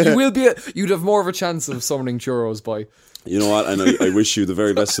happen. You'd have more of a chance of summoning churros, boy. You know what? And I wish you the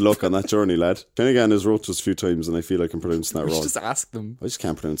very best of luck on that journey, lad. Finnegan has wrote to us a few times, and I feel like I'm pronouncing that wrong. Just ask them. I just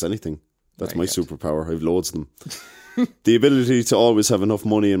can't pronounce anything. That's my superpower. I've loads of them. The ability to always have enough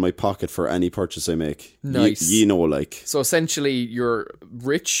money in my pocket for any purchase I make. Nice. You know, like. So essentially, you're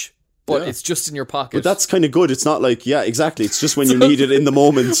rich, but it's just in your pocket. But that's kind of good. It's not like, yeah, exactly. It's just when you need it in the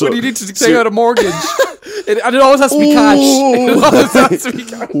moment. So when you need to take out a mortgage. And it always has to be cash. It always has to be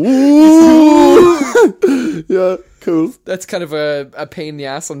cash. Yeah, cool. That's kind of a pain in the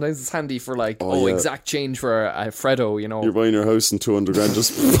ass. Sometimes it's handy for like, exact change for a Freddo, you know. You're buying your house and 200 grand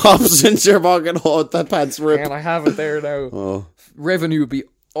just pops into your pocket. Oh, that pants rip. And I have it there now. Revenue would be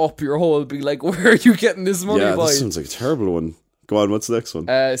up your hole. Be like, where are you getting this money by? This sounds like a terrible one. Go on, what's the next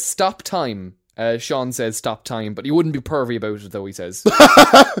one? Stop time. Sean says stop time, but he wouldn't be pervy about it though, he says.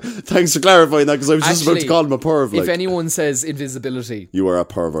 Thanks for clarifying that, because I was just about to call him a perv. If anyone says invisibility, you are a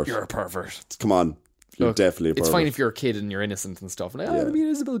pervert. You're a pervert. Come on. You're definitely a pervert. It's fine if you're a kid and you're innocent and stuff. Like, I want to be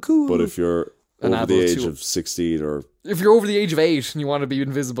invisible, cool. But if you're over the age of 16 or... If you're over the age of 8 and you want to be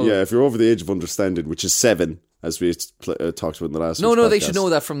invisible... Yeah, if you're over the age of understanding, which is 7, as we talked about in the last No, they should know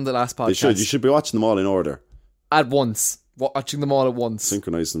that from the last podcast. They should. You should be watching them all in order. At once. Watching them all at once.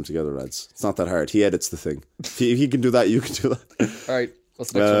 Synchronise them together, lads. It's not that hard. He edits the thing. If he can do that, you can do that. Alright,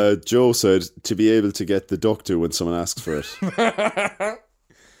 what's the next one? Joe said to be able to get the duck to when someone asks for it. The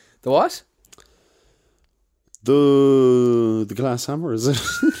what? The glass hammer, is it?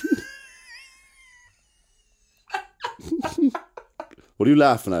 What are you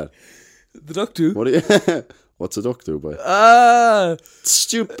laughing at? The duck do. What's a duck do, boy?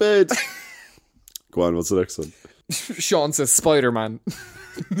 Stupid. Go on, what's the next one? Sean says Spider-Man.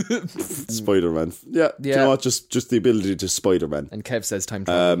 Spider-Man. Yeah. Do you know what? Just the ability to Spider-Man. And Kev says time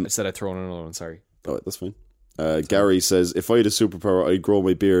travel. Instead I'd thrown another one, sorry. Oh, that's fine. Gary says, if I had a superpower, I'd grow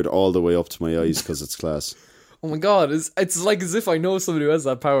my beard all the way up to my eyes because it's class. Oh my god, it's like as if I know somebody who has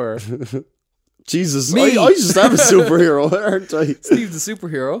that power. Jesus, me. I just am a superhero, aren't I? Steve's a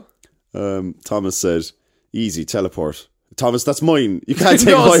superhero. Thomas said, easy, teleport. Thomas, that's mine. You can't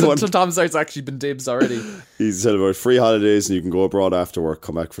take my one. Thomas, it's actually been dibs already. He's said about free holidays and you can go abroad after work,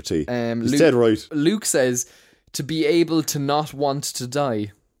 come back for tea. He's dead right. Luke says, to be able to not want to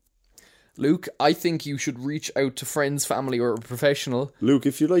die. Luke, I think you should reach out to friends, family, or a professional. Luke,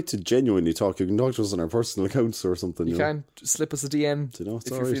 if you'd like to genuinely talk, you can talk to us on our personal accounts or something. You can just slip us a DM. You know,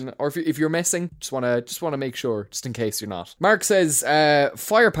 if you're messing, just wanna make sure, just in case you're not. Mark says,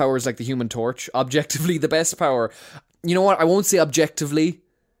 firepower is like the Human Torch, objectively the best power. You know what? I won't say objectively.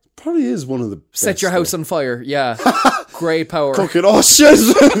 Probably is one of the best. Set your house on fire. Yeah, great power. Cook it. Oh shit!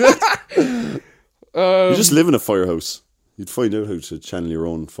 You just live in a firehouse. You'd find out how to channel your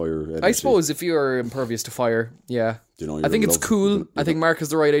own fire energy. I suppose if you're impervious to fire, yeah. I think it's cool. I think Mark has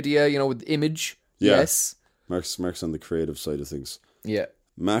the right idea, you know, with image. Yeah. Yes. Mark's on the creative side of things. Yeah.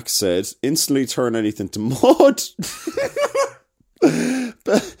 Max said, instantly turn anything to mud.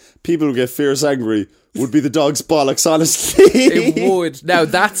 People who get fierce angry would be the dog's bollocks, honestly. It would. Now,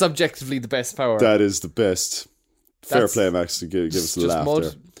 that's objectively the best power. That is the best. Fair play, Max, to give us a laugh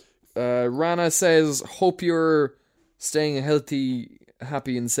mud. There. Rana says, hope you're staying healthy,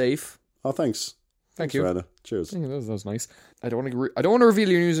 happy, and safe. Oh, thanks. Thank you, Rana. Cheers. That was nice. I don't want to reveal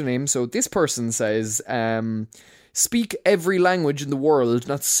your username. So this person says, speak every language in the world.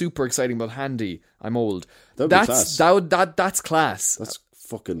 Not super exciting, but handy. I'm old. That's class. That's class. That's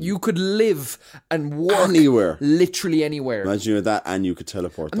fucking. You could live and work anywhere, literally anywhere. Imagine you had that, and you could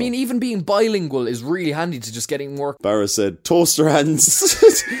teleport. I mean, even being bilingual is really handy to just getting work. Barra said, "Toaster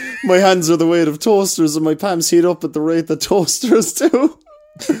hands. My hands are the weight of toasters, and my palms heat up at the rate that toasters do."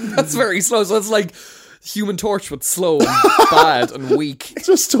 That's very slow. So it's like Human Torch, but slow and bad and weak.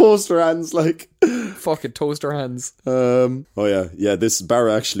 Just toaster hands, like fucking toaster hands. Oh yeah. This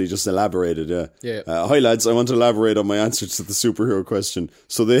Barra actually just elaborated. Yeah. Hi lads, I want to elaborate on my answer to the superhero question.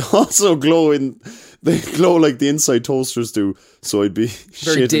 So they also glow like the inside toasters do. So I'd be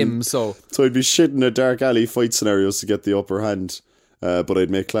very dim. So I'd be shitting at dark alley fight scenarios to get the upper hand. But I'd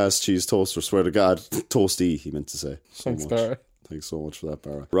make class cheese toaster. Swear to God, toasty. He meant to say. Thanks, Barra. Thanks so much for that,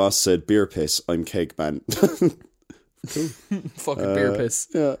 Barra. Ross said, beer piss, I'm cake man. Cool. Fucking beer piss.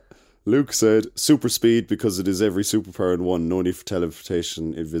 Yeah. Luke said, super speed because it is every superpower in one. No need for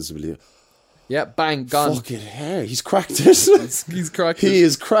teleportation, invisibility. Yeah, bang, gone. Fucking hell, he's cracked it. He's cracked it. He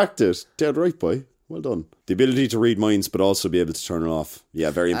has cracked it. Dead right, boy. Well done. The ability to read minds, but also be able to turn it off. Yeah,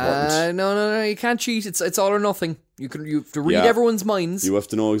 very important. No, you can't cheat. It's all or nothing. You have to read everyone's minds. You have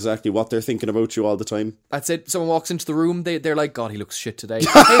to know exactly what they're thinking about you all the time. That's it. Someone walks into the room, they're like, God, he looks shit today.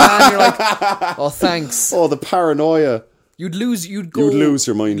 Hey man, you're like, oh, thanks. Oh, the paranoia. You'd lose your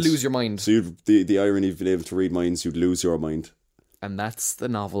mind. You'd lose your mind. So the irony of being able to read minds, you'd lose your mind. And that's the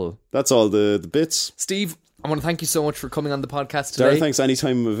novel. That's all the bits. Steve, I want to thank you so much for coming on the podcast today. Darren, thanks.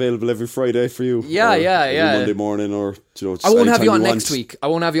 Anytime available every Friday for you. Yeah. Monday morning or, I won't have you on next week. I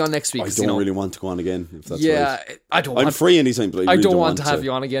don't really want to go on again, if that's right. I'm free anytime, but I really don't want to have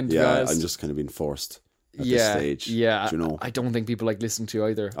you on again, to be honest. I'm just kind of being forced at this stage. Yeah, you know? I don't think people like listening to you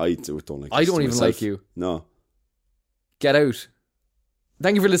either. I don't like I don't even like you. No. Get out.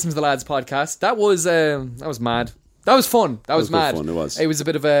 Thank you for listening to the Lads podcast. That was mad. That was fun. That was mad. Fun. It was. It was a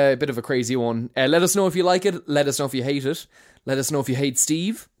bit of a crazy one. Let us know if you like it. Let us know if you hate it. Let us know if you hate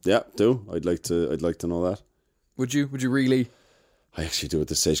Steve. Yeah, do. I'd like to know that. Would you really? I actually do at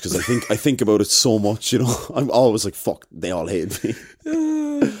this stage because I think about it so much. You know, I'm always like, fuck, they all hate me.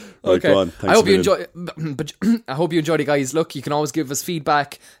 Right, okay. Go on. I hope you enjoy. But I hope you enjoyed it, guys. Look, you can always give us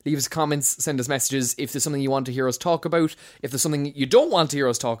feedback, leave us comments, send us messages if there's something you want to hear us talk about. If there's something you don't want to hear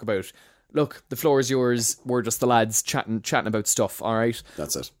us talk about. Look, the floor is yours. We're just the lads chatting about stuff, alright?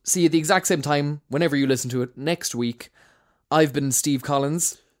 That's it. See you at the exact same time, whenever you listen to it, next week. I've been Steve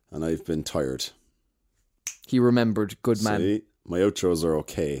Collins. And I've been tired. He remembered. Good man. See, my outros are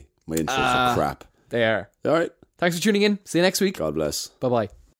okay. My intros are crap. They are. Alright. Thanks for tuning in. See you next week. God bless. Bye-bye.